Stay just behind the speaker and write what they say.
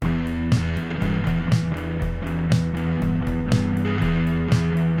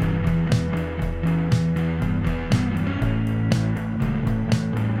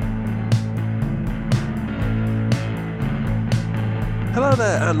Hello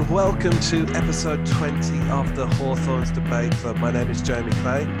there and welcome to episode 20 of the Hawthorns Debate Club. My name is Jamie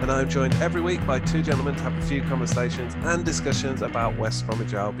Clay and I'm joined every week by two gentlemen to have a few conversations and discussions about West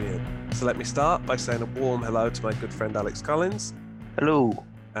Bromwich Albion. So let me start by saying a warm hello to my good friend Alex Collins. Hello.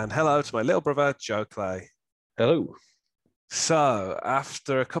 And hello to my little brother Joe Clay. Hello. So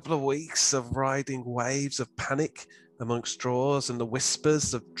after a couple of weeks of riding waves of panic amongst draws and the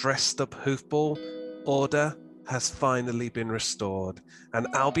whispers of dressed up hoofball, order has finally been restored, and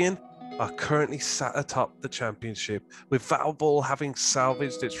Albion are currently sat atop the championship, with Valball having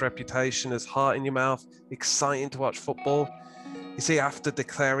salvaged its reputation as heart in your mouth, exciting to watch football. You see, after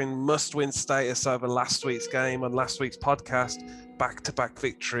declaring must-win status over last week's game on last week's podcast, back-to-back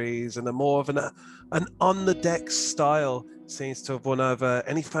victories and a more of an on-the-deck style seems to have won over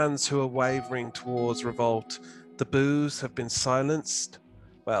any fans who are wavering towards revolt. The boos have been silenced.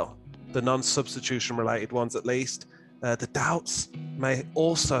 Well, the non-substitution related ones at least. The doubts may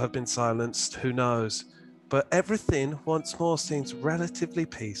also have been silenced, who knows. But everything once more seems relatively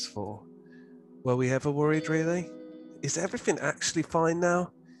peaceful. Were we ever worried, really? Is everything actually fine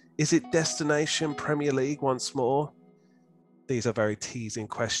now? Is it destination Premier League once more? These are very teasing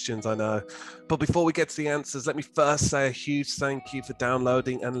questions, I know. But before we get to the answers, let me first say a huge thank you for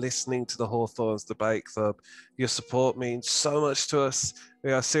downloading and listening to the Hawthorns Debate Club. Your support means so much to us.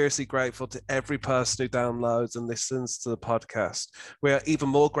 We are seriously grateful to every person who downloads and listens to the podcast. We are even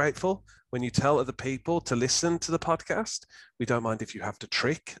more grateful when you tell other people to listen to the podcast. We don't mind if you have to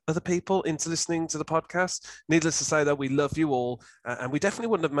trick other people into listening to the podcast. Needless to say, though, we love you all, and we definitely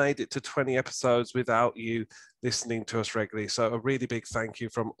wouldn't have made it to 20 episodes without you listening to us regularly. So a really big thank you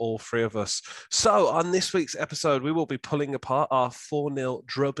from all three of us. So on this week's episode, we will be pulling apart our 4-0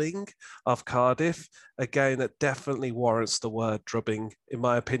 drubbing of Cardiff, a game that definitely warrants the word drubbing, in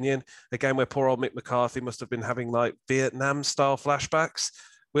my opinion. A game where poor old Mick McCarthy must have been having like Vietnam-style flashbacks.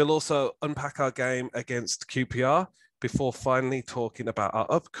 We'll also unpack our game against QPR before finally talking about our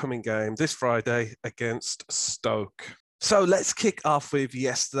upcoming game this Friday against Stoke. So let's kick off with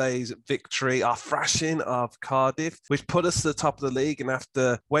yesterday's victory, our thrashing of Cardiff, which put us to the top of the league. And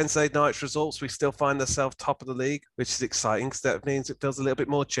after Wednesday night's results, we still find ourselves top of the league, which is exciting because that means it feels a little bit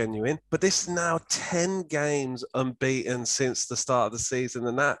more genuine. But this is now 10 games unbeaten since the start of the season.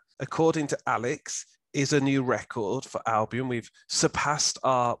 And that, according to Alex, is a new record for Albion. We've surpassed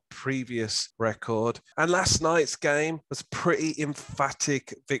our previous record. And last night's game was a pretty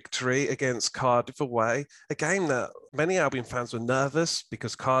emphatic victory against Cardiff away, a game that many Albion fans were nervous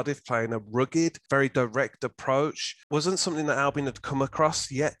because Cardiff, playing a rugged, very direct approach, wasn't something that Albion had come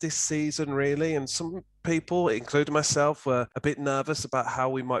across yet this season, really. And some people, including myself, were a bit nervous about how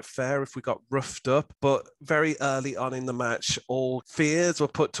we might fare if we got roughed up. But very early on in the match, all fears were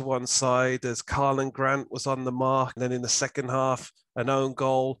put to one side as Karlan Grant was on the mark. And then in the second half, an own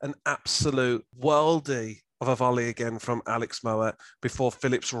goal, an absolute worldie of a volley again from Alex Mowatt before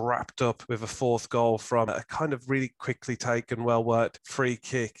Phillips wrapped up with a fourth goal from a kind of really quickly taken, well-worked free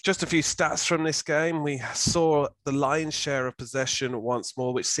kick. Just a few stats from this game. We saw the lion's share of possession once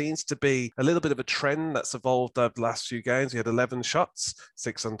more, which seems to be a little bit of a trend that's evolved over the last few games. We had 11 shots,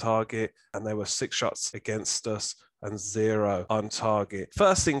 6 on target, and there were 6 shots against us and 0 on target.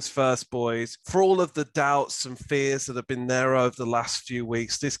 First things first, boys, for all of the doubts and fears that have been there over the last few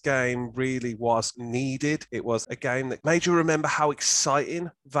weeks, this game really was needed. It was a game that made you remember how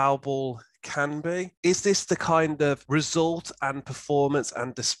exciting Valball can be. Is this the kind of result and performance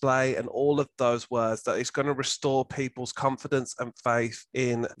and display and all of those words that is going to restore people's confidence and faith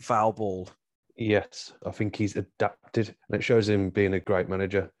in Valball? Yes, I think he's adapted, and it shows him being a great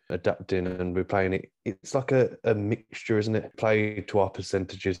manager, adapting and replaying it. It's like a mixture, isn't it? Play to our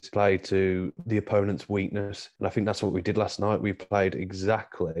percentages, play to the opponent's weakness. And I think that's what we did last night. We played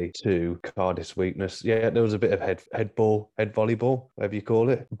exactly to Cardiff's weakness. Yeah, there was a bit of head volleyball, whatever you call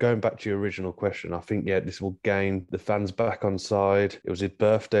it. Going back to your original question, I think, this will gain the fans back on side. It was his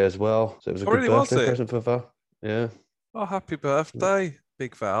birthday as well. So it was a good birthday present for Val. Yeah. Oh, happy birthday,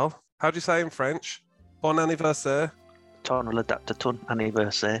 Big Val. How do you say in French? Bon anniversaire. Ton l'adapte ton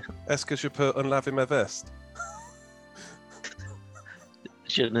anniversaire. Est-ce que je peux enlaver ma veste?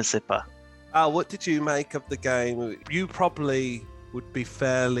 Je ne sais pas. Al, what did you make of the game? You probably would be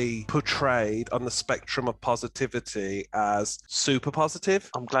fairly portrayed on the spectrum of positivity as super positive.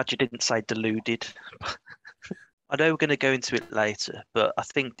 I'm glad you didn't say deluded. I know we're going to go into it later, but I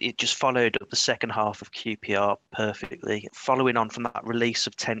think it just followed up the second half of QPR perfectly. Following on from that release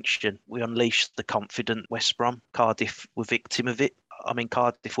of tension, we unleashed the confident West Brom. Cardiff were victim of it. I mean,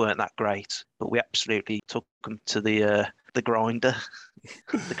 Cardiff weren't that great, but we absolutely took them to the grinder,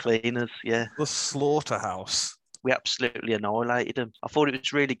 the cleaners, yeah. The slaughterhouse. we absolutely annihilated them. I thought it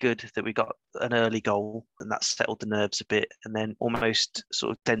was really good that we got an early goal and that settled the nerves a bit, and then almost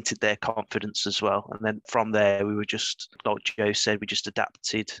sort of dented their confidence as well. And then from there, we were just, like Joe said, we just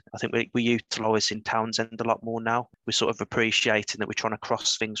adapted. I think we're utilising Townsend a lot more now. We're sort of appreciating that we're trying to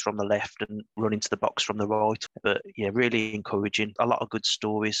cross things from the left and run into the box from the right. But yeah, really encouraging. A lot of good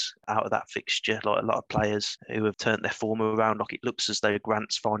stories out of that fixture. Like a lot of players who have turned their form around. Like it looks as though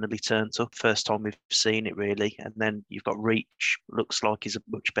Grant's finally turned up. First time we've seen it really. And then you've got Reach. Looks like he's a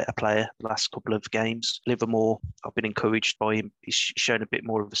much better player the last couple of games. Livermore, I've been encouraged by him. He's shown a bit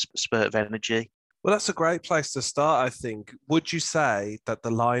more of a spurt of energy. Well, that's a great place to start, I think. Would you say that the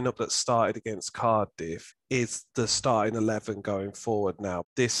lineup that started against Cardiff is the starting 11 going forward now?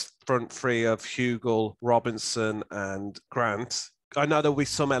 This front three of Hugill, Robinson and Grant. I know there'll be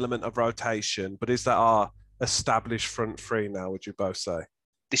some element of rotation, but is that our established front three now, would you both say?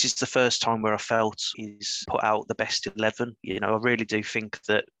 This is the first time where I felt he's put out the best 11. You know, I really do think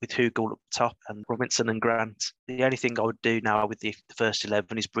that with Hugill up top and Robinson and Grant, the only thing I would do now with the first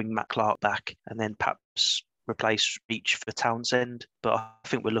 11 is bring Matt Clark back and then perhaps replace Reach for Townsend. But I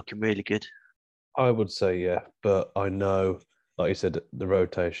think we're looking really good. I would say, yeah, but I know, like you said, the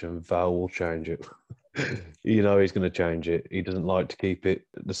rotation, Val will change it. You know he's going to change it. He doesn't like to keep it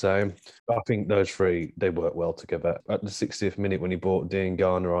the same. I think those three, they work well together. At the 60th minute when he brought Dean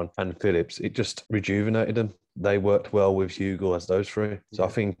Garner on and Phillips, it just rejuvenated them. They worked well with Hugill as those three. So I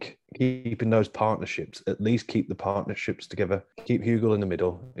think keeping those partnerships, at least keep the partnerships together. Keep Hugill in the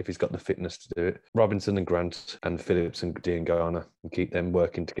middle if he's got the fitness to do it. Robinson and Grant and Phillips and Dean Garner, and keep them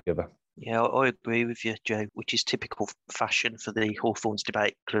working together. Yeah, I agree with you, Joe, which is typical fashion for the Hawthorns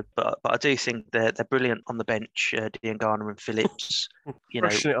debate club. But I do think they're brilliant on the bench, Dean Garner and Phillips. You know,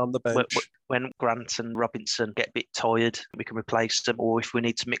 Crushing it on the bench. when Grant and Robinson get a bit tired, we can replace them, or if we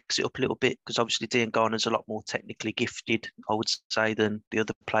need to mix it up a little bit, because obviously Dean Garner's a lot more technically gifted, I would say, than the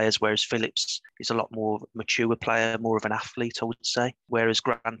other players, whereas Phillips is a lot more mature player, more of an athlete, I would say, whereas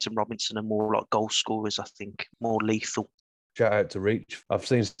Grant and Robinson are more like goal scorers, I think, more lethal. Shout out to Reach. I've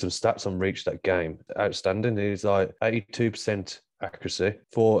seen some stats on Reach that game. Outstanding. He's like 82% accuracy,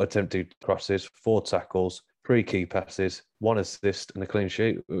 4 attempted crosses, 4 tackles, 3 key passes, 1 assist and a clean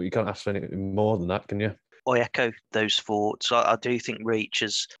sheet. You can't ask for anything more than that, can you? I echo those thoughts. I do think Reach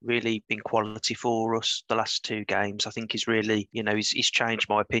has really been quality for us the last 2 games. I think he's really, he's changed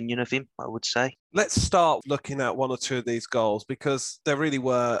my opinion of him, I would say. Let's start looking at 1 or 2 of these goals because there really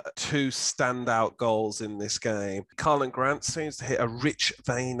were 2 standout goals in this game. Karlan Grant seems to hit a rich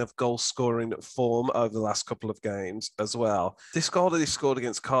vein of goal scoring form over the last couple of games as well. This goal that he scored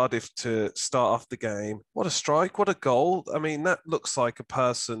against Cardiff to start off the game, what a strike, what a goal. I mean, that looks like a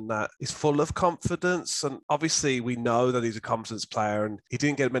person that is full of confidence. And obviously we know that he's a confidence player and he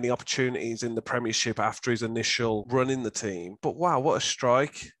didn't get many opportunities in the Premiership after his initial run in the team. But wow, what a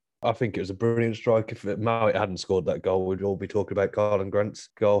strike. I think it was a brilliant strike. If Mowat hadn't scored that goal, we'd all be talking about Karlan Grant's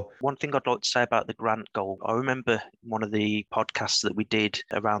goal. One thing I'd like to say about the Grant goal, I remember one of the podcasts that we did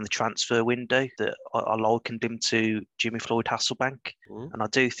around the transfer window that I likened him to Jimmy Floyd Hasselbank. And I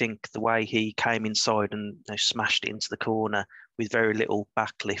do think the way he came inside and smashed it into the corner with very little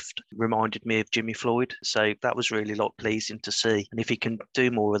backlift reminded me of Jimmy Floyd. So that was really pleasing to see. And if he can do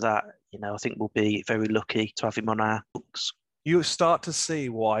more of that, I think we'll be very lucky to have him on our books. You start to see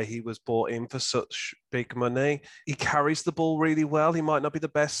why he was bought in for such big money. He carries the ball really well. He might not be the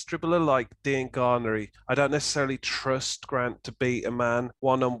best dribbler like Dean Garner. I don't necessarily trust Grant to beat a man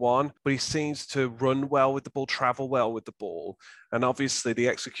one-on-one, but he seems to run well with the ball, travel well with the ball. And obviously the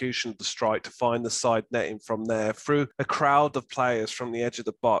execution of the strike to find the side netting from there through a crowd of players from the edge of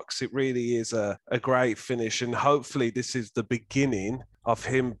the box, it really is a great finish. And hopefully this is the beginning of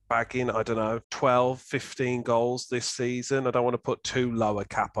him bagging, 12, 15 goals this season. I don't want to put too low a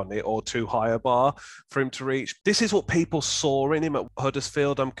cap on it or too high a bar for him to reach. This is what people saw in him at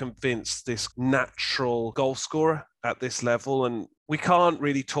Huddersfield. I'm convinced this natural goal scorer at this level. And we can't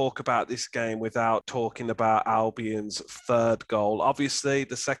really talk about this game without talking about Albion's third goal. Obviously,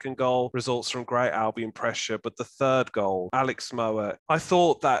 the second goal results from great Albion pressure, but the third goal, Alex Mowat, I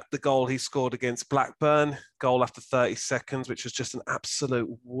thought that the goal he scored against Blackburn, goal after 30 seconds, which was just an absolute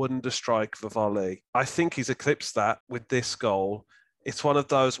wonder strike of a volley. I think he's eclipsed that with this goal. It's one of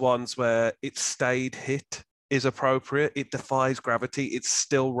those ones where it stayed hit is appropriate. It defies gravity. It's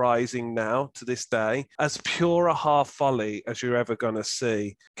still rising now to this day. As pure a half volley as you're ever going to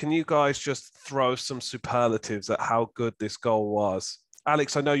see. Can you guys just throw some superlatives at how good this goal was?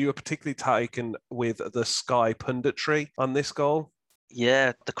 Alex, I know you were particularly taken with the Sky punditry on this goal.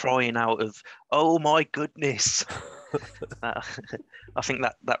 Yeah, the crying out of, oh my goodness. That, I think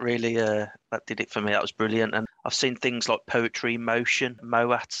that really that did it for me. That was brilliant. And I've seen things like Poetry in Motion,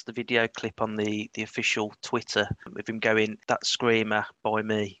 Moat, the video clip on the official Twitter with him going, "That screamer by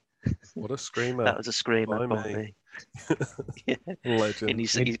me." What a screamer. That was a screamer by me. me. Yeah.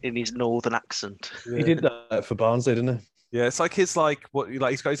 Legend. In his northern accent. Yeah. He did that for Barnsley, didn't he? Yeah, it's like his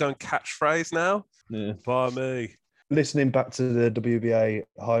he's got his own catchphrase now. Yeah. By me. Listening back to the WBA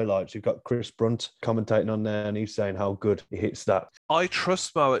highlights, you've got Chris Brunt commentating on there, and he's saying how good he hits that. I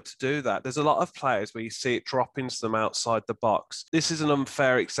trust Mowatt to do that. There's a lot of players where you see it drop into them outside the box. This is an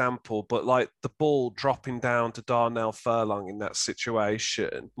unfair example, but like the ball dropping down to Darnell Furlong in that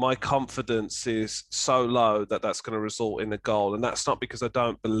situation, my confidence is so low that that's going to result in a goal. And that's not because I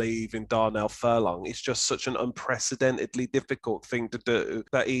don't believe in Darnell Furlong. It's just such an unprecedentedly difficult thing to do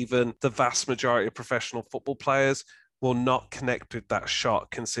that even the vast majority of professional football players will not connect with that shot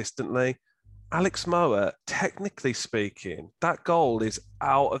consistently. Alex Mowatt, technically speaking, that goal is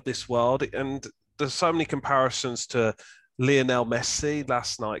out of this world. And there's so many comparisons to Lionel Messi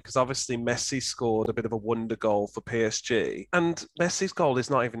last night, because obviously Messi scored a bit of a wonder goal for PSG. And Messi's goal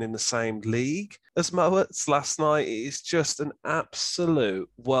is not even in the same league as Mowatt's last night. It is just an absolute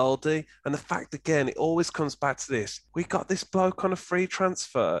worldie. And the fact, again, it always comes back to this. We got this bloke on a free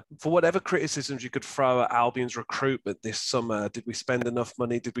transfer. For whatever criticisms you could throw at Albion's recruitment this summer, did we spend enough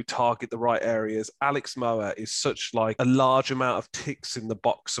money? Did we target the right areas? Alex Mowatt is such like a large amount of ticks in the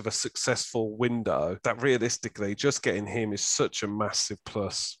box of a successful window that realistically just getting him is such a massive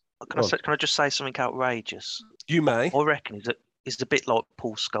plus. Can I just say something outrageous? You may. I reckon he's a bit like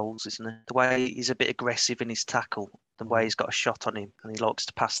Paul Scholes, isn't it? The way he's a bit aggressive in his tackle, the way he's got a shot on him, and he likes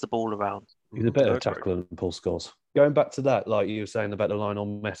to pass the ball around. He's a better tackler than Paul Scholes. Going back to that, like you were saying about the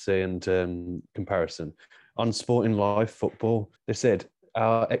Lionel Messi and comparison, on Sporting Life football, they said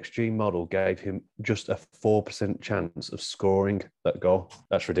our XG model gave him just a 4% chance of scoring that goal.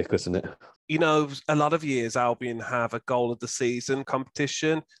 That's ridiculous, isn't it? You know, a lot of years Albion have a goal of the season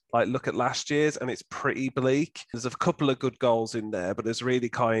competition. Like, look at last year's, and it's pretty bleak. There's a couple of good goals in there, but there's really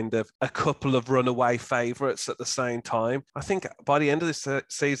kind of a couple of runaway favourites at the same time. I think by the end of this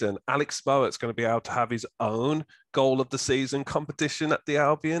season, Alex Mowatt's going to be able to have his own goal of the season competition at the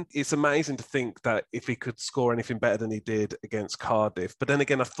Albion. It's amazing to think that if he could score anything better than he did against Cardiff. But then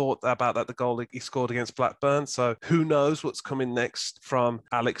again, I thought about that, the goal he scored against Blackburn. So who knows what's coming next from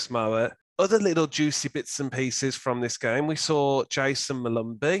Alex Mowatt. Other little juicy bits and pieces from this game. We saw Jason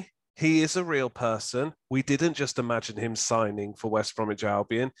Malumbi. He is a real person. We didn't just imagine him signing for West Bromwich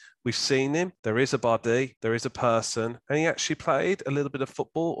Albion. We've seen him. There is a body, there is a person, and he actually played a little bit of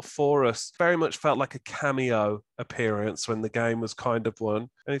football for us. Very much felt like a cameo appearance when the game was kind of won.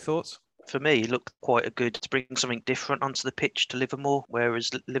 Any thoughts? For me, he looked quite good to bring something different onto the pitch to Livermore, whereas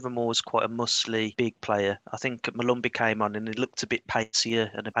Livermore was quite a muscly, big player. I think Malumbi came on and he looked a bit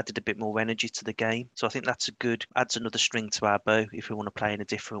pacier and added a bit more energy to the game. So I think that's adds another string to our bow if we want to play in a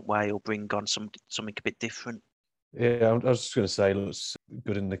different way or bring on something a bit different. Yeah, I was just going to say, he looks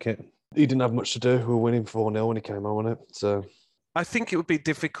good in the kit. He didn't have much to do. We were winning 4-0 when he came on, wasn't it? So I think it would be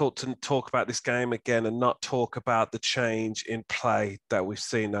difficult to talk about this game again and not talk about the change in play that we've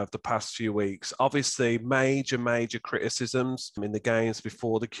seen over the past few weeks. Obviously, major criticisms in the games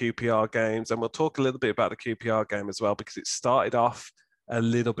before the QPR games. And we'll talk a little bit about the QPR game as well, because it started off a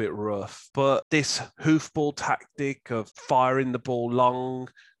little bit rough. But this hoofball tactic of firing the ball long,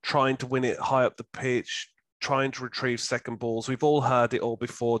 trying to win it high up the pitch, trying to retrieve second balls. We've all heard it all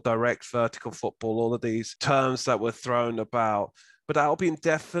before, direct vertical football, all of these terms that were thrown about. But Albion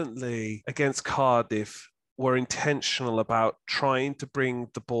definitely, against Cardiff, were intentional about trying to bring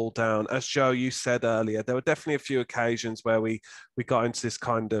the ball down. As Joe, you said earlier, there were definitely a few occasions where we got into this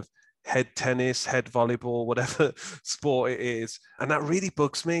kind of head tennis, head volleyball, whatever sport it is. And that really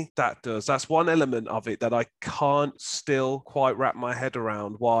bugs me. That does. That's one element of it that I can't still quite wrap my head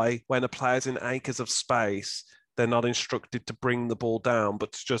around, why when a player's in acres of space, they're not instructed to bring the ball down,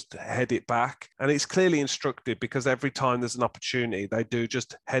 but to just head it back. And it's clearly instructed because every time there's an opportunity, they do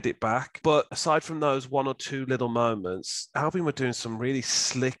just head it back. But aside from those one or two little moments, Albion were doing some really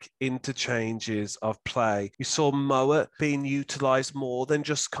slick interchanges of play. You saw Mowatt being utilised more than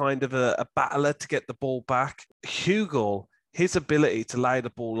just kind of a battler to get the ball back. Hugill, his ability to lay the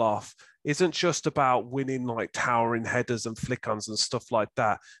ball off isn't just about winning like towering headers and flick-ons and stuff like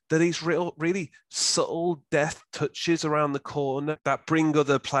that. That these really subtle deft touches around the corner that bring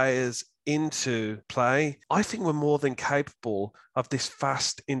other players into play. I think we're more than capable of this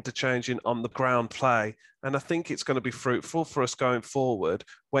fast interchanging on the ground play. And I think it's going to be fruitful for us going forward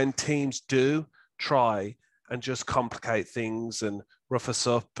when teams do try and just complicate things and rough us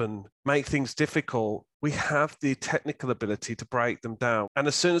up and make things difficult, we have the technical ability to break them down. And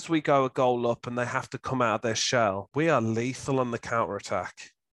as soon as we go a goal up and they have to come out of their shell, we are lethal on the counter-attack.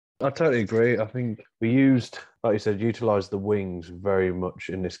 I totally agree. I think we used, like you said, utilised the wings very much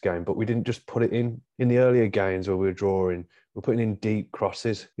in this game, but we didn't just put it in the earlier games where we were drawing. We're putting in deep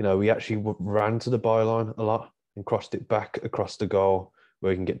crosses. You know, we actually ran to the byline a lot and crossed it back across the goal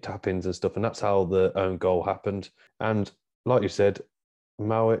where we can get tap-ins and stuff. And that's how the own goal happened. And like you said,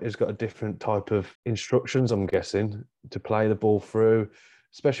 Mowat has got a different type of instructions, I'm guessing, to play the ball through,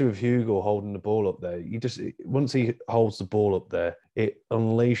 especially with Hugo holding the ball up there. Once he holds the ball up there, it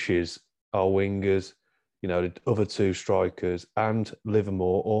unleashes our wingers, you know, the other two strikers and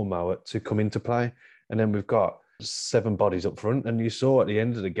Livermore or Mowat to come into play. And then we've got 7 bodies up front. And you saw at the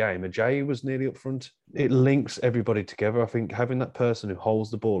end of the game, Ajayi was nearly up front. It links everybody together. I think having that person who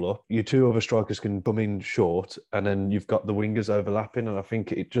holds the ball up, your 2 other strikers can come in short, and then you've got the wingers overlapping. And I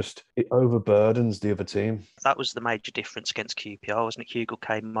think it overburdens the other team. That was the major difference against QPR, wasn't it? Hugo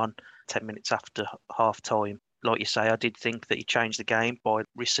came on 10 minutes after half time. Like you say, I did think that he changed the game by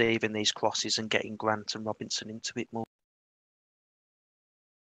receiving these crosses and getting Grant and Robinson into it more.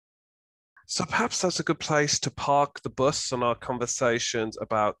 So perhaps that's a good place to park the bus on our conversations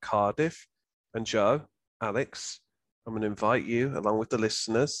about Cardiff. And Joe, Alex, I'm going to invite you, along with the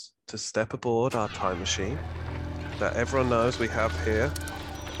listeners, to step aboard our time machine that everyone knows we have here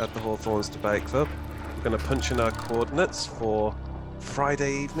at the Hawthorns Debate Club. We're going to punch in our coordinates for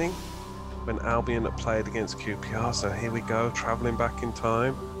Friday evening when Albion played against QPR. So here we go, travelling back in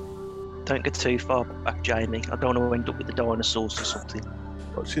time. Don't go too far back, Jamie. I don't want to end up with the dinosaurs or something.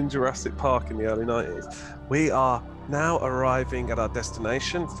 Watching Jurassic Park in the early 90s. We are now arriving at our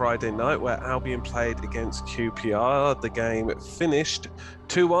destination Friday night where Albion played against QPR. The game finished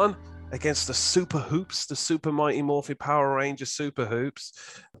 2-1 against the Super Hoops, the Super Mighty Morphy Power Ranger Super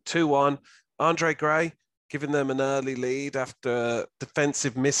Hoops. 2-1. Andre Gray giving them an early lead after a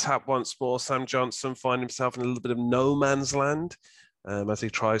defensive mishap once more. Sam Johnson finding himself in a little bit of no man's land as he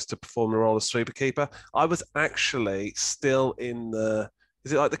tries to perform the role of sweeper keeper. I was actually still in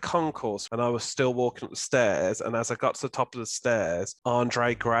is it like the concourse? And I was still walking up the stairs. And as I got to the top of the stairs,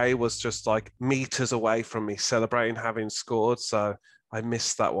 Andre Gray was just like meters away from me celebrating having scored. So I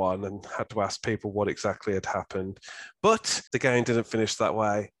missed that one and had to ask people what exactly had happened. But the game didn't finish that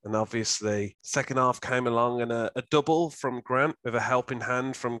way. And obviously, second half came along and a double from Grant with a helping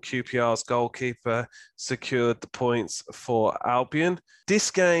hand from QPR's goalkeeper secured the points for Albion.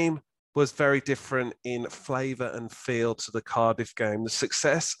 This game was very different in flavour and feel to the Cardiff game. The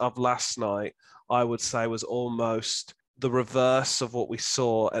success of last night, I would say, was almost the reverse of what we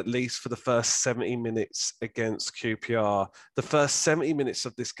saw, at least for the first 70 minutes against QPR. The first 70 minutes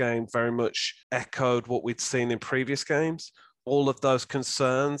of this game very much echoed what we'd seen in previous games. All of those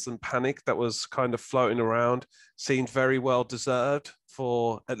concerns and panic that was kind of floating around seemed very well deserved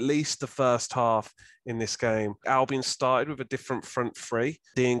for at least the first half in this game. Albion started with a different front three,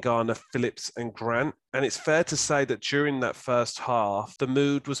 Diangana, Phillips and Grant. And it's fair to say that during that first half, the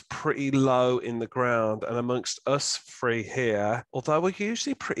mood was pretty low in the ground. And amongst us three here, although we're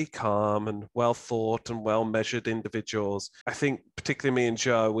usually pretty calm and well thought and well measured individuals, I think particularly me and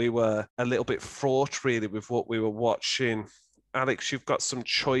Joe, we were a little bit fraught really with what we were watching. Alex, you've got some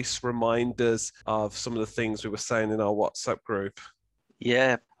choice reminders of some of the things we were saying in our WhatsApp group.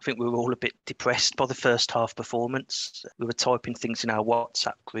 Yeah, I think we were all a bit depressed by the first half performance. We were typing things in our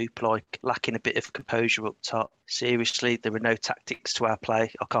WhatsApp group like lacking a bit of composure up top. Seriously, there were no tactics to our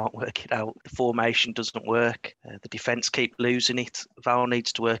play. I can't work it out. The formation doesn't work. The defence keep losing it. Val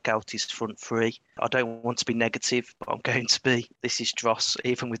needs to work out his front three. I don't want to be negative, but I'm going to be. This is dross.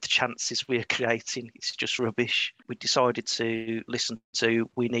 Even with the chances we are creating, it's just rubbish. We decided to listen to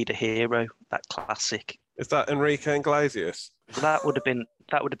We Need a Hero, that classic. Is that Enrique Iglesias? That would have been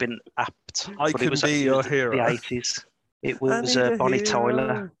apt. I can be your hero. The 80s. It was Bonnie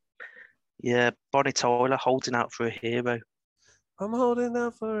Tyler. Yeah, Bonnie Tyler holding out for a hero. I'm holding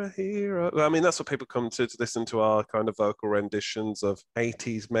out for a hero. I mean, that's what people come to listen to our kind of vocal renditions of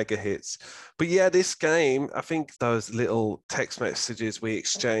 80s mega hits. But yeah, this game, I think those little text messages we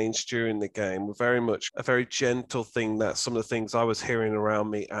exchanged during the game were very much a very gentle thing that some of the things I was hearing around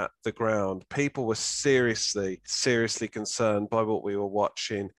me at the ground. People were seriously concerned by what we were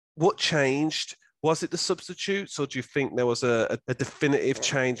watching. What changed? Was it the substitutes, or do you think there was a definitive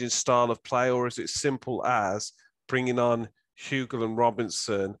change in style of play, or is it simple as bringing on Hugo and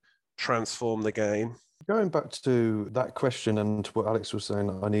Robinson transform the game? Going back to that question and what Alex was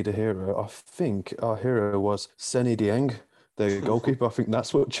saying, I need a hero. I think our hero was Seny Dieng, the goalkeeper. I think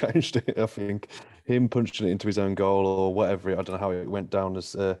that's what changed it. I think him punching it into his own goal or whatever. I don't know how it went down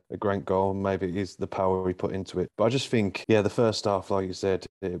as a Grant goal. Maybe it is the power he put into it. But I just think, yeah, the first half, like you said,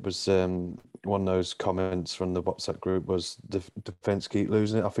 it was one of those comments from the WhatsApp group was the defence keep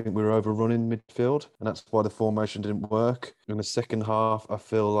losing it. I think we were overrunning midfield, and that's why the formation didn't work. In the second half, I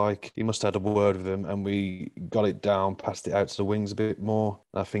feel like he must have had a word with him, and we got it down, passed it out to the wings a bit more.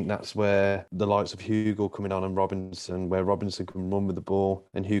 I think that's where the likes of Hugo coming on and Robinson, where Robinson can run with the ball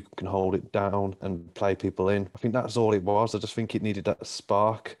and Hugo can hold it down and play people in. I think that's all it was. I just think it needed that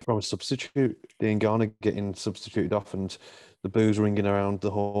spark from a substitute. Diangana getting substituted off and the boos ringing around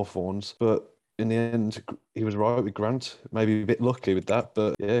the Hawthorns. But in the end, he was right with Grant. Maybe a bit lucky with that,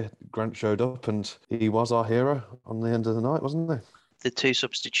 but yeah, Grant showed up and he was our hero on the end of the night, wasn't he? The two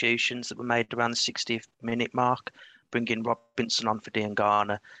substitutions that were made around the 60th minute mark, bringing Robinson on for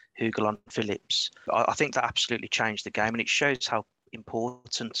Diangana, Hugo on Phillips. I think that absolutely changed the game, and it shows how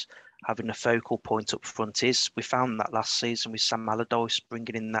important having a focal point up front is. We found that last season with Sam Allardyce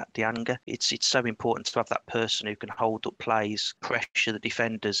bringing in that Dianga. It's so important to have that person who can hold up plays, pressure the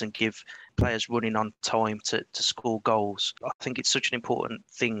defenders and give players running on time to score goals. I think it's such an important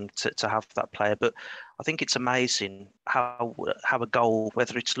thing to have that player. But I think it's amazing how a goal,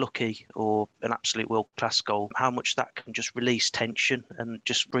 whether it's lucky or an absolute world-class goal, how much that can just release tension and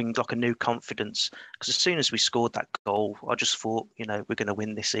just bring like a new confidence. Because as soon as we scored that goal, I just thought, we're going to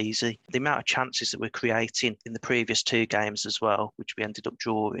win this easy. The amount of chances that we're creating in the previous two games as well, which we ended up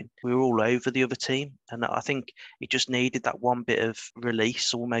drawing, we were all over the other team. And I think it just needed that one bit of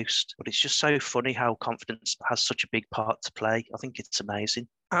release almost. But it's just so funny how confidence has such a big part to play. I think it's amazing.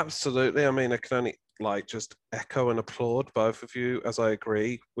 Absolutely. I mean, I can only just echo and applaud both of you, as I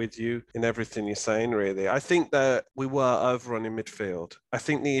agree with you in everything you're saying, really. I think that we were overrun in midfield. I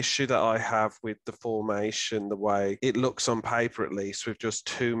think the issue that I have with the formation, the way it looks on paper at least, with just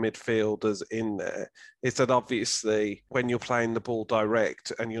two midfielders in there, is that obviously when you're playing the ball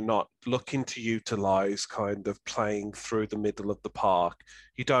direct and you're not looking to utilise kind of playing through the middle of the park,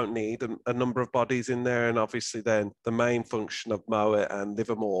 you don't need a number of bodies in there. And obviously then the main function of Mowat and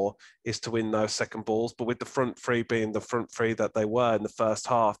Livermore is to win those second balls. But with the front three being the front three that they were in the first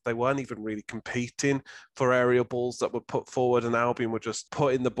half, they weren't even really competing for aerial balls that were put forward, and Albion were just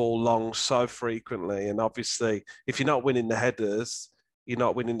putting the ball long so frequently. And obviously, if you're not winning the headers, you're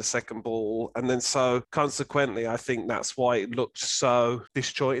not winning the second ball. And then so consequently, I think that's why it looked so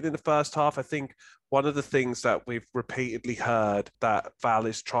disjointed in the first half. I think one of the things that we've repeatedly heard that Val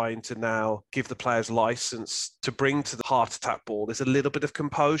is trying to now give the players license to bring to the heart attack ball is a little bit of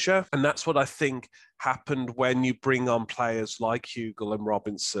composure. And that's what I think happened when you bring on players like Hugill and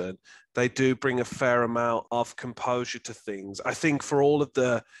Robinson. They do bring a fair amount of composure to things. I think for all of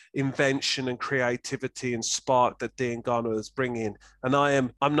the invention and creativity and spark that Diangana is bringing, and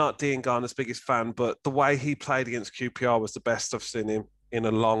I'm not Diangana's biggest fan, but the way he played against QPR was the best I've seen him in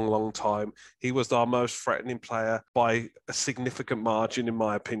a long, long time. He was our most threatening player by a significant margin, in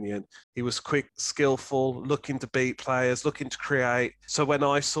my opinion. He was quick, skillful, looking to beat players, looking to create. So when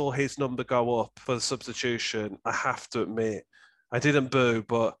I saw his number go up for the substitution, I have to admit, I didn't boo,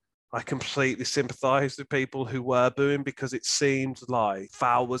 but I completely sympathised with people who were booing because it seemed like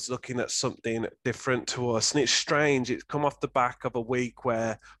Val was looking at something different to us. And it's strange. It's come off the back of a week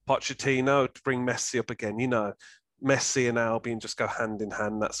where Pochettino, to bring Messi up again, Messi and Albion just go hand in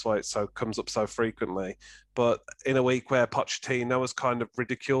hand. That's why it comes up so frequently. But in a week where Pochettino was kind of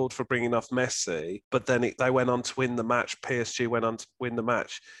ridiculed for bringing off Messi, but then they went on to win the match, PSG went on to win the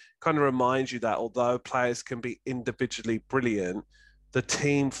match, kind of reminds you that although players can be individually brilliant, the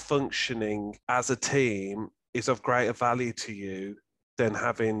team functioning as a team is of greater value to you than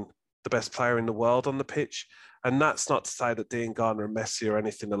having the best player in the world on the pitch. And that's not to say that Diangana and Messi are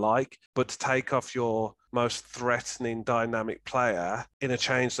anything alike, but to take off your most threatening, dynamic player in a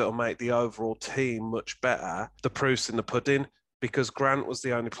change that will make the overall team much better, the proof's in the pudding, because Grant was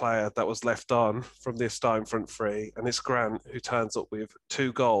the only player that was left on from this starting front three. And it's Grant who turns up with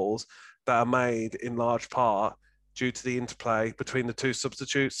 2 goals that are made in large part due to the interplay between the 2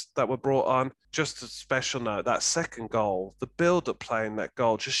 substitutes that were brought on. Just a special note, that second goal, the build-up play in that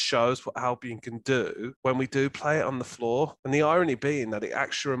goal just shows what Albion can do when we do play it on the floor. And the irony being that it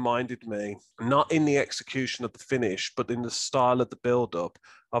actually reminded me, not in the execution of the finish, but in the style of the build-up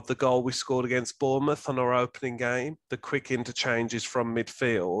of the goal we scored against Bournemouth on our opening game, the quick interchanges from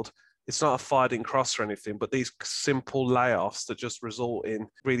midfield. It's not a fighting cross or anything, but these simple layoffs that just result in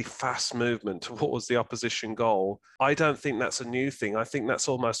really fast movement towards the opposition goal. I don't think that's a new thing. I think that's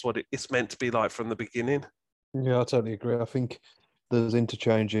almost what it's meant to be like from the beginning. Yeah, I totally agree. I think there's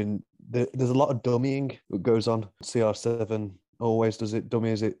interchange in there's a lot of dummying that goes on. CR7 always does it,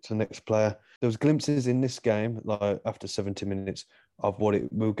 dummies it to the next player. There was glimpses in this game, like after 70 minutes, of what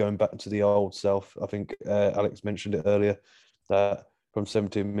we were going back to the old self. I think Alex mentioned it earlier, that from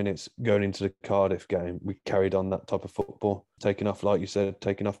 17 minutes going into the Cardiff game, we carried on that type of football, taking off, like you said,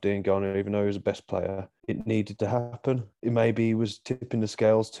 taking off Diangana, even though he was the best player. It needed to happen. It maybe he was tipping the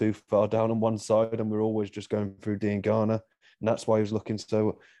scales too far down on one side, and we're always just going through Diangana, and that's why he was looking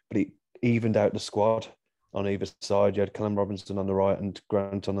so. But he evened out the squad on either side. You had Callum Robinson on the right and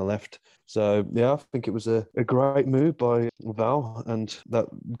Grant on the left. So, yeah, I think it was a great move by Val, and that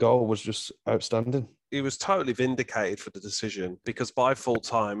goal was just outstanding. He was totally vindicated for the decision, because by full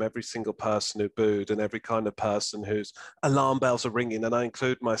time, every single person who booed and every kind of person whose alarm bells are ringing, and I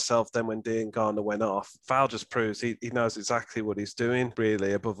include myself then when Diangana went off, Val just proves he knows exactly what he's doing,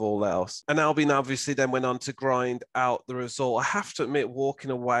 really, above all else. And Albion obviously then went on to grind out the result. I have to admit,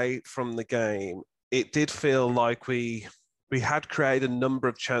 walking away from the game, it did feel like we had created a number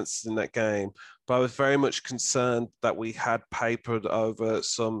of chances in that game, but I was very much concerned that we had papered over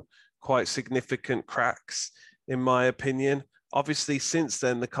some quite significant cracks, in my opinion. Obviously, since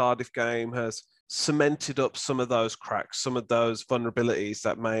then, the Cardiff game has cemented up some of those cracks, some of those vulnerabilities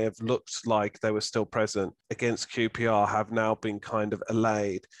that may have looked like they were still present against QPR have now been kind of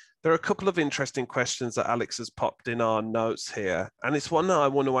allayed. There are a couple of interesting questions that Alex has popped in our notes here. And it's one that I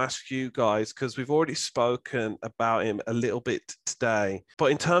want to ask you guys, because we've already spoken about him a little bit today.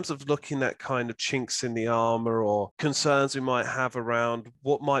 But in terms of looking at kind of chinks in the armor or concerns we might have around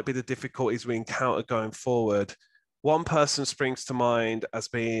what might be the difficulties we encounter going forward, one person springs to mind as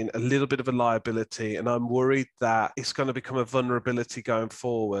being a little bit of a liability, and I'm worried that it's going to become a vulnerability going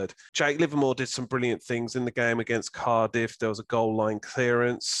forward. Jake Livermore did some brilliant things in the game against Cardiff. There was a goal line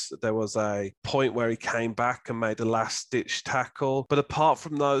clearance. There was a point where he came back and made a last-ditch tackle. But apart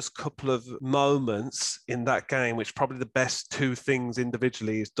from those couple of moments in that game, which probably the best two things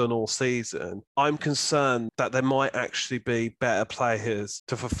individually he's done all season, I'm concerned that there might actually be better players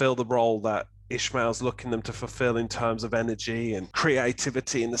to fulfill the role that Ismail's looking them to fulfill in terms of energy and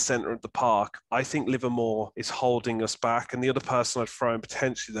creativity in the centre of the park. I think Livermore is holding us back. And the other person I'd throw in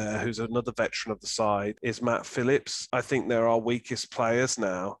potentially there, who's another veteran of the side, is Matt Phillips. I think they're our weakest players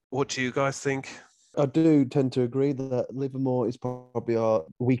now. What do you guys think? I do tend to agree that Livermore is probably our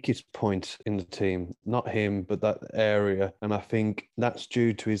weakest point in the team. Not him, but that area. And I think that's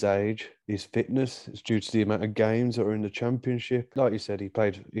due to his age, his fitness. It's due to the amount of games that are in the Championship. Like you said, he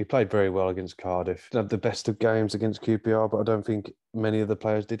played very well against Cardiff. Didn't have the best of games against QPR, but I don't think many of the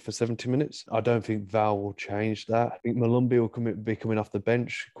players did for 70 minutes. I don't think Val will change that. I think Malumbi will be coming off the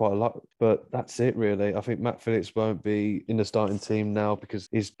bench quite a lot, but that's it really. I think Matt Phillips won't be in the starting team now because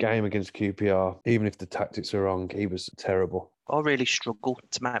his game against QPR, even if the tactics are wrong, he was terrible. I really struggle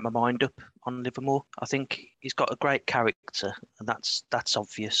to make my mind up on Livermore. I think he's got a great character, and that's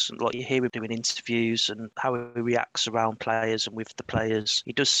obvious. Like you hear him doing interviews and how he reacts around players and with the players.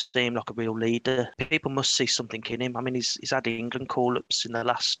 He does seem like a real leader. People must see something in him. I mean, he's had England call-ups in the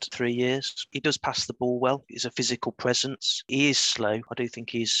last 3 years. He does pass the ball well. He's a physical presence. He is slow. I do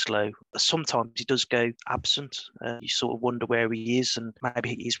think he is slow. Sometimes he does go absent. You sort of wonder where he is, and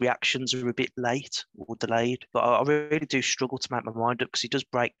maybe his reactions are a bit late or delayed. But I really do struggle to make my mind up because he does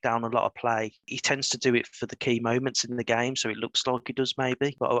break down a lot of play. He tends to do it for the key moments in the game, so it looks like he does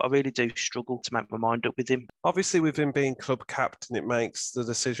maybe. But I really do struggle to make my mind up with him. Obviously, with him being club captain, it makes the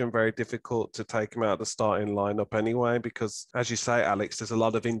decision very difficult to take him out of the starting lineup anyway, because as you say, Alex, there's a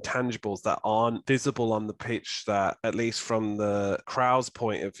lot of intangibles that aren't visible on the pitch that, at least from the crowd's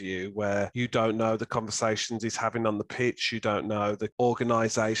point of view, where you don't know the conversations he's having on the pitch, you don't know the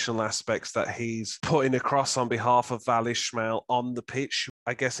organisational aspects that he's putting across on behalf of Val Ismail on the pitch.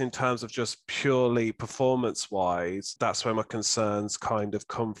 I guess in terms of just purely performance-wise, that's where my concerns kind of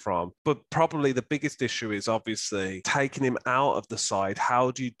come from. But probably the biggest issue is obviously taking him out of the side. How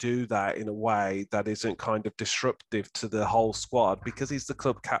do you do that in a way that isn't kind of disruptive to the whole squad? Because he's the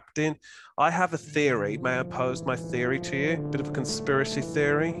club captain. I have a theory. May I pose my theory to you? A bit of a conspiracy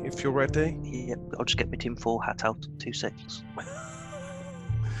theory, if you're ready. Yeah, I'll just get my tinfoil hat out. 2 seconds.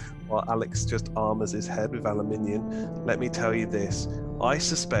 While Alex just armours his head with aluminium, let me tell you this. I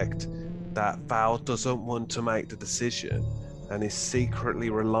suspect that Val doesn't want to make the decision and is secretly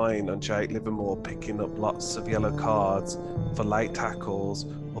relying on Jake Livermore picking up lots of yellow cards for late tackles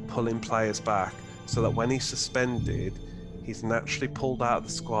or pulling players back, so that when he's suspended, he's naturally pulled out of the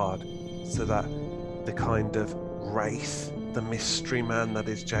squad, so that the kind of wraith, the mystery man that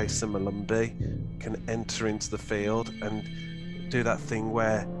is Jason Malumbi, can enter into the field and do that thing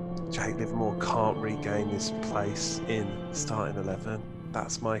where Jake Livermore can't regain his place in starting 11.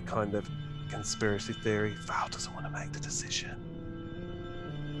 That's my kind of conspiracy theory. Val doesn't want to make the decision.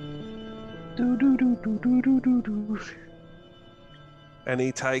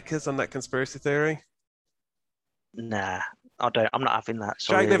 Any takers on that conspiracy theory? Nah, I don't. I'm not having that.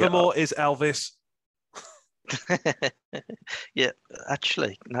 Sorry. Jake Livermore is Elvis. Yeah,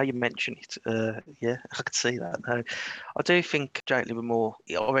 actually, now you mention it, yeah, I could see that. No, I do think Jake Livermore,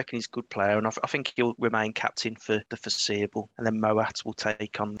 I reckon he's a good player, and I think he'll remain captain for the foreseeable. And then Moat will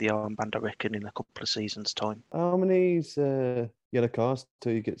take on the armband, I reckon, in a couple of seasons' time. How many yellow cards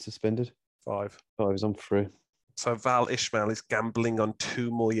till you get suspended? 5. 5 is on 3. So Val Ishmael is gambling on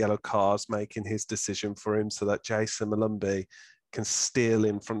 2 more yellow cards, making his decision for him so that Jason Malumbi can steal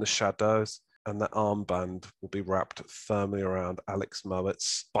him from the shadows. And that armband will be wrapped firmly around Alex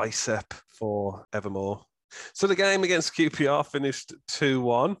Mowatt's bicep for evermore. So the game against QPR finished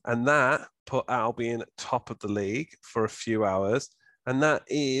 2-1, and that put Albion top of the league for a few hours. And that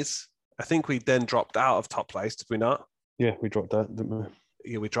is, I think we then dropped out of top place, did we not? Yeah, we dropped out, didn't we?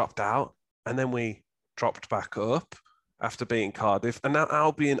 Yeah, we dropped out, and then we dropped back up after beating Cardiff. And now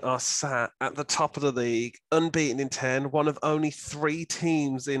Albion are sat at the top of the league, unbeaten in 10, one of only 3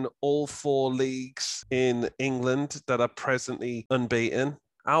 teams in all 4 leagues in England that are presently unbeaten.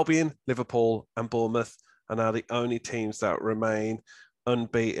 Albion, Liverpool, and Bournemouth are now the only teams that remain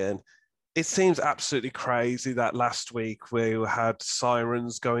unbeaten. It seems absolutely crazy that last week we had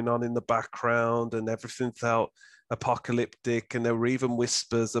sirens going on in the background and everything felt apocalyptic, and there were even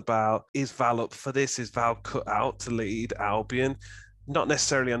whispers about, is Val up for this? Is Val cut out to lead Albion? Not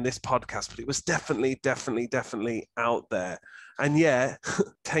necessarily on this podcast, but it was definitely out there. And yeah,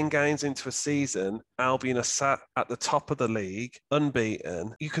 10 games into a season, Albion are sat at the top of the league,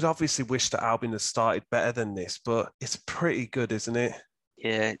 unbeaten. You could obviously wish that Albion had started better than this, but it's pretty good, isn't it?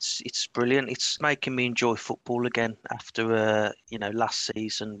 Yeah, it's brilliant. It's making me enjoy football again after last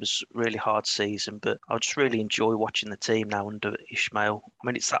season was a really hard season, but I just really enjoy watching the team now under Ishmael. I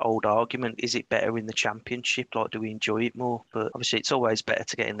mean, it's that old argument, is it better in the Championship? Like, do we enjoy it more? But obviously it's always better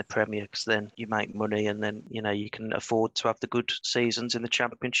to get in the Premier because then you make money and then, you can afford to have the good seasons in the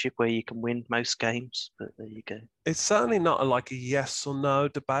Championship where you can win most games. But there you go. It's certainly not like a yes or no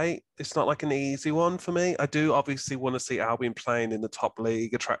debate. It's not like an easy one for me. I do obviously want to see Albion playing in the top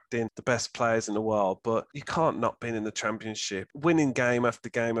league, attracting the best players in the world, but you can't not be in the Championship. Winning game after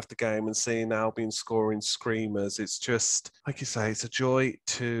game after game and seeing Albion scoring screamers, it's just, like you say, it's a joy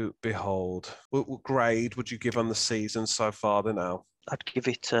to behold. What grade would you give on the season so far then, Al? I'd give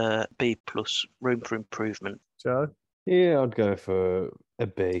it a B+, room for improvement. Joe? Yeah, I'd go for a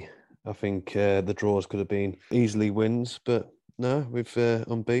B. I think the draws could have been easily wins, but no, we've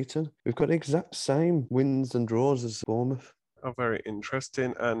unbeaten. We've got the exact same wins and draws as Bournemouth. Oh, very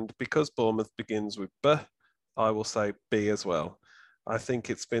interesting. And because Bournemouth begins with B, I will say B as well. I think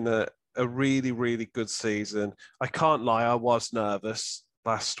it's been a really, really good season. I can't lie, I was nervous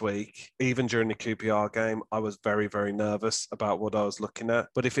last week. Even during the QPR game, I was very, very nervous about what I was looking at.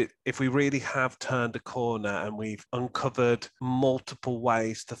 But if we really have turned a corner and we've uncovered multiple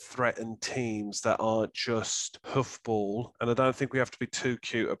ways to threaten teams that aren't just hoofball, and I don't think we have to be too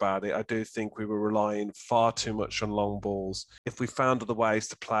cute about it. I do think we were relying far too much on long balls. If we found other ways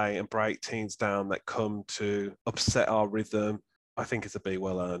to play and break teams down that come to upset our rhythm, I think it's a B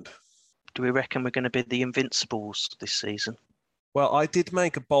well earned. Do we reckon we're going to be the Invincibles this season? Well, I did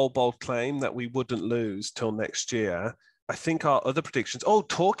make a bold claim that we wouldn't lose till next year. I think our other predictions... Oh,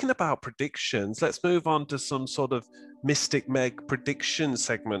 talking about predictions, let's move on to some sort of Mystic Meg prediction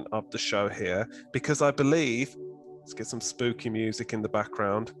segment of the show here, because I believe... Let's get some spooky music in the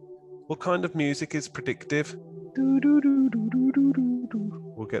background. What kind of music is predictive? We'll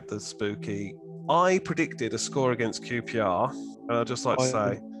get the spooky. I predicted a score against QPR, and I'd just like to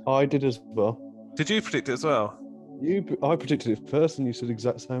say... I did as well. Did you predict it as well? I predicted it first and you said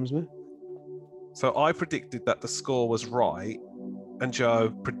exact same as me. So I predicted that the score was right, and Joe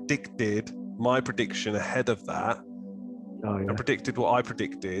predicted my prediction ahead of that. Oh, yeah. And predicted what I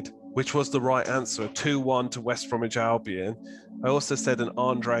predicted, which was the right answer, 2-1 to West Bromwich Albion. I also said an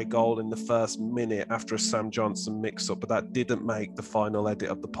Andre goal in the first minute after a Sam Johnson mix-up, but that didn't make the final edit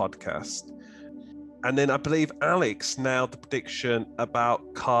of the podcast. And then I believe Alex nailed the prediction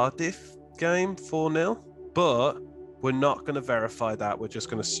about Cardiff game 4-0, but we're not going to verify that. We're just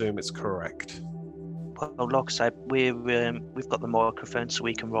going to assume it's correct. Well, like I said, we've got the microphone so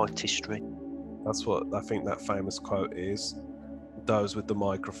we can write history. That's what I think that famous quote is. Those with the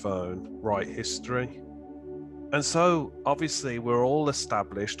microphone write history. And so, obviously, we're all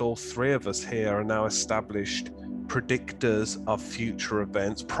established. All 3 of us here are now established predictors of future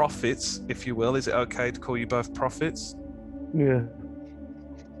events. Prophets, if you will. Is it okay to call you both prophets? Yeah.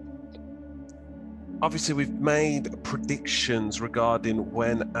 Obviously, we've made predictions regarding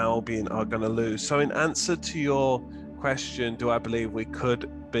when Albion are going to lose. So in answer to your question, do I believe we could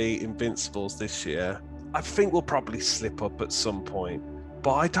be invincibles this year? I think we'll probably slip up at some point,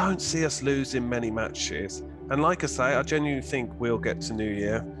 but I don't see us losing many matches. And like I say, I genuinely think we'll get to New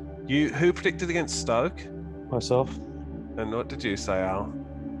Year. Who predicted against Stoke? Myself. And what did you say, Al?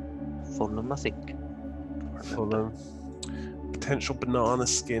 Fulham, I think. Fulham. Potential banana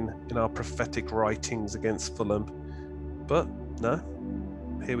skin in our prophetic writings against Fulham. But no,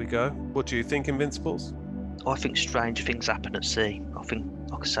 here we go. What do you think, Invincibles? I think strange things happen at sea. I think,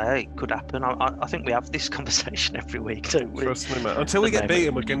 like I say, it could happen. I think we have this conversation every week, don't we? Trust me, man. Until we get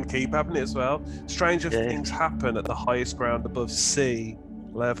beaten, we're going to keep having it as well. Stranger things happen at the highest ground above sea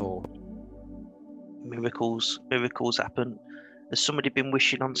level. Miracles happen. Has somebody been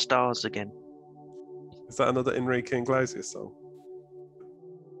wishing on stars again? Is that another Enrique Iglesias song?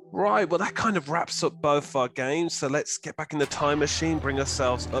 Right, well, that kind of wraps up both our games. So let's get back in the time machine, bring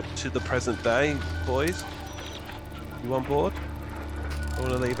ourselves up to the present day. Boys, you on board? Don't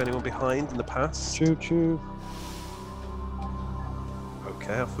want to leave anyone behind in the past. Choo choo.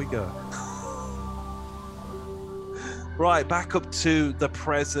 Okay, off we go. Right, back up to the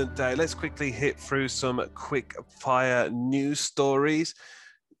present day. Let's quickly hit through some quick fire news stories.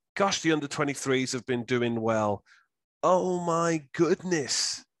 Gosh, the under-23s have been doing well. Oh my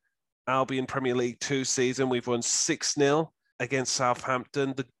goodness. Albion Premier League 2 season, we've won 6-0 against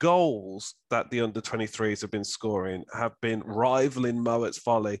Southampton. The goals that the under-23s have been scoring have been rivaling Mowatt's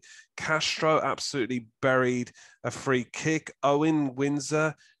volley. Castro absolutely buried a free kick. Owen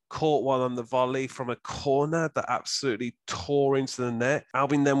Windsor caught one on the volley from a corner that absolutely tore into the net.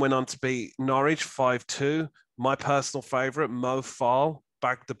 Albion then went on to beat Norwich 5-2. My personal favourite, Mo Fall,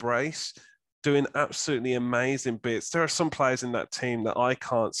 bagged the brace, doing absolutely amazing bits. There are some players in that team that I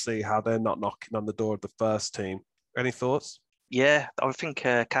can't see how they're not knocking on the door of the first team. Any thoughts? Yeah, I think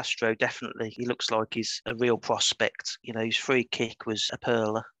Castro definitely. He looks like he's a real prospect. You know, his free kick was a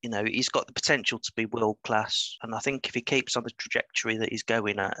pearler. You know, he's got the potential to be world class. And I think if he keeps on the trajectory that he's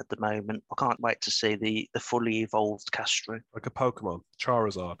going at the moment, I can't wait to see the fully evolved Castro. Like a Pokemon,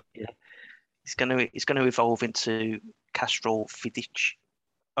 Charizard. Yeah, he's going to evolve into Castro Vidic.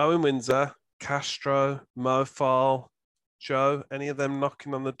 Owen Windsor, Castro, Mo Fall, Joe, any of them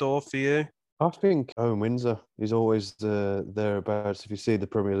knocking on the door for you? I think Owen Windsor is always thereabouts. If you see the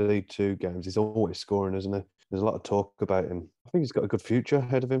Premier League 2 games, he's always scoring, isn't he? There's a lot of talk about him. I think he's got a good future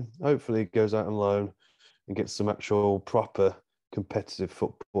ahead of him. Hopefully he goes out on loan and gets some actual proper competitive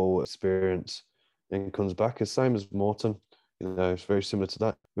football experience and comes back. The same as Morton. You know, it's very similar to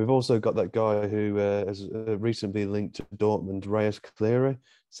that. We've also got that guy who has recently linked to Dortmund, Reyes Cleary,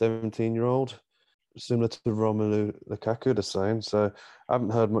 17-year-old. Similar to Romelu Lukaku, the same. So I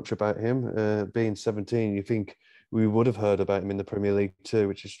haven't heard much about him. Being 17, you think we would have heard about him in the Premier League too,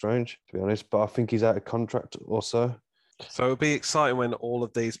 which is strange, to be honest. But I think he's out of contract or so. So it'll be exciting when all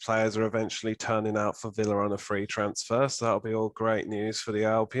of these players are eventually turning out for Villa on a free transfer. So that'll be all great news for the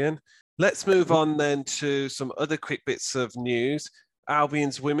Albion. Let's move on then to some other quick bits of news.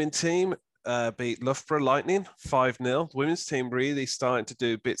 Albion's women team beat Loughborough Lightning 5-0. Women's team really starting to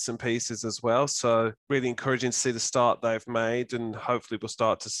do bits and pieces as well. So really encouraging to see the start they've made, and hopefully we'll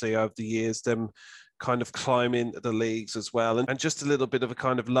start to see over the years them kind of climbing the leagues as well. And just a little bit of a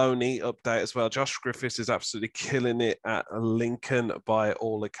kind of loanee update as well. Josh Griffiths is absolutely killing it at Lincoln by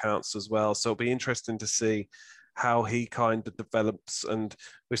all accounts as well. So it'll be interesting to see how he kind of develops. And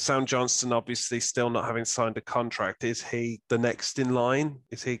with Sam Johnston obviously still not having signed a contract, is he the next in line?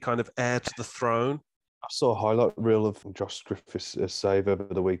 Is he kind of heir to the throne? I saw a highlight reel of Josh Griffiths' save over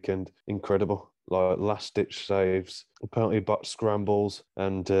the weekend. Incredible. Like last-ditch saves, apparently bot scrambles,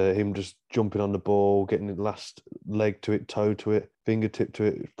 and him just jumping on the ball, getting the last leg to it, toe to it, fingertip to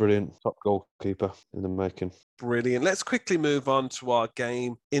it. Brilliant. Top goalkeeper in the making. Brilliant. Let's quickly move on to our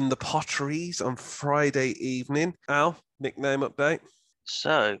game in the Potteries on Friday evening. Al, nickname update?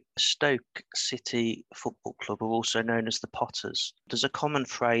 So, Stoke City Football Club are also known as the Potters. There's a common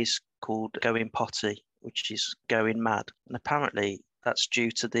phrase called going potty, which is going mad. And apparently that's due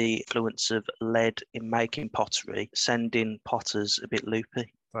to the influence of lead in making pottery, sending potters a bit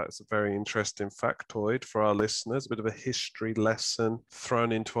loopy. That's a very interesting factoid for our listeners. A bit of a history lesson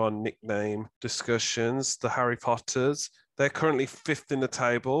thrown into our nickname discussions. The Harry Potters, they're currently 5th in the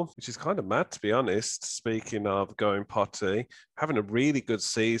table, which is kind of mad, to be honest. Speaking of going potty, having a really good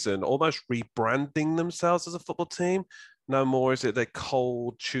season, almost rebranding themselves as a football team. no more is it the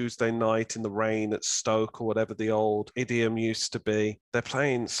cold Tuesday night in the rain at Stoke or whatever the old idiom used to be. They're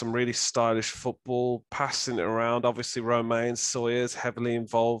playing some really stylish football, passing it around. Obviously, Romain Sawyer's heavily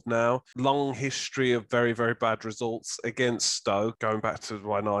involved now. Long history of very, very bad results against Stoke, going back to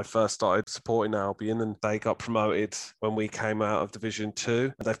when I first started supporting Albion and they got promoted when we came out of Division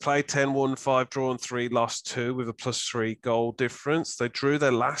 2. They've played 10, won 5, drawn 3, lost 2 with a +3 goal difference. They drew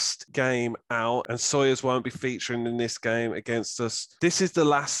their last game out and Sawyers won't be featuring in this game against us. This is the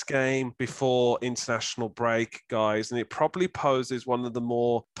last game before international break, guys, and it probably poses one of the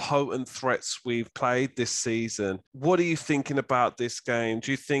more potent threats we've played this season. What are you thinking about this game?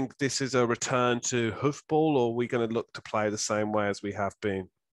 Do you think this is a return to hoofball, or are we going to look to play the same way as we have been?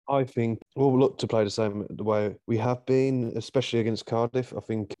 I think we'll look to play the way we have been, especially against Cardiff. I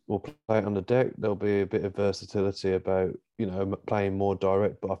think we'll play it on the deck. There'll be a bit of versatility about, playing more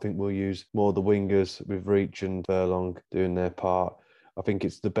direct, but I think we'll use more the wingers with Reach and Furlong doing their part. I think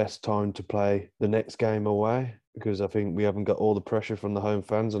it's the best time to play the next game away because I think we haven't got all the pressure from the home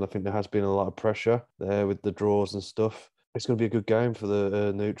fans, and I think there has been a lot of pressure there with the draws and stuff. It's going to be a good game for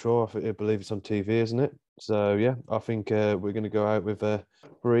the neutral. I believe it's on TV, isn't it? So, yeah, I think we're going to go out with a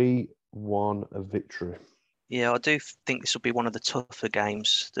 3-1 victory. Yeah, I do think this will be one of the tougher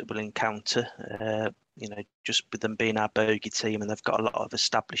games that we'll encounter, just with them being our bogey team and they've got a lot of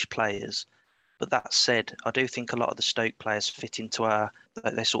established players. But that said, I do think a lot of the Stoke players fit into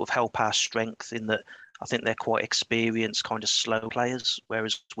they sort of help our strength in that I think they're quite experienced, kind of slow players,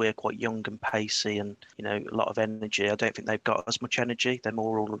 whereas we're quite young and pacey and, a lot of energy. I don't think they've got as much energy. They're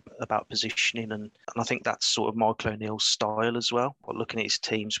more all about positioning. And I think that's sort of Michael O'Neill's style as well. But looking at his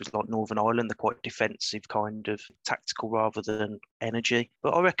teams with like Northern Ireland, they're quite defensive, kind of tactical rather than energy.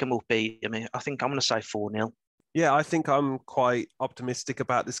 But I reckon I think I'm going to say 4-0. Yeah, I think I'm quite optimistic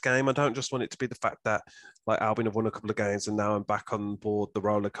about this game. I don't just want it to be the fact that Albion have won a couple of games and now I'm back on board the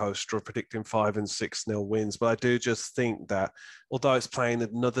roller coaster of predicting 5 and 6-0 wins. But I do just think that although it's playing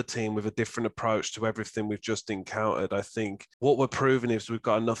another team with a different approach to everything we've just encountered, I think what we're proving is we've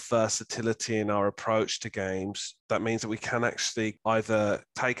got enough versatility in our approach to games. That means that we can actually either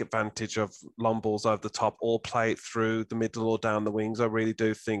take advantage of long balls over the top or play it through the middle or down the wings. I really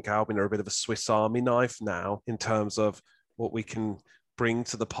do think Albion are a bit of a Swiss Army knife now in terms of what we can bring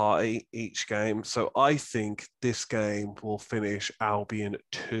to the party each game. So I think this game will finish Albion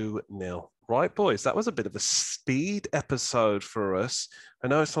 2-0. Right, boys, that was a bit of a speed episode for us. I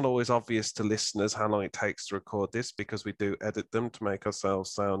know it's not always obvious to listeners how long it takes to record this because we do edit them to make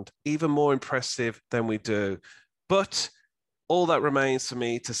ourselves sound even more impressive than we do. But all that remains for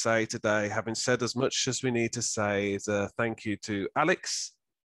me to say today, having said as much as we need to say, is a thank you to Alex.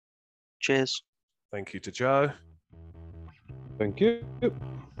 Cheers. Thank you to Joe. Thank you.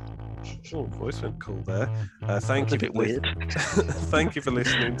 Oh, voice went cool there. Thank you. A bit weird. Thank you for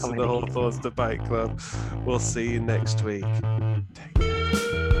listening to the Hawthorns Debate Club. We'll see you next week. Take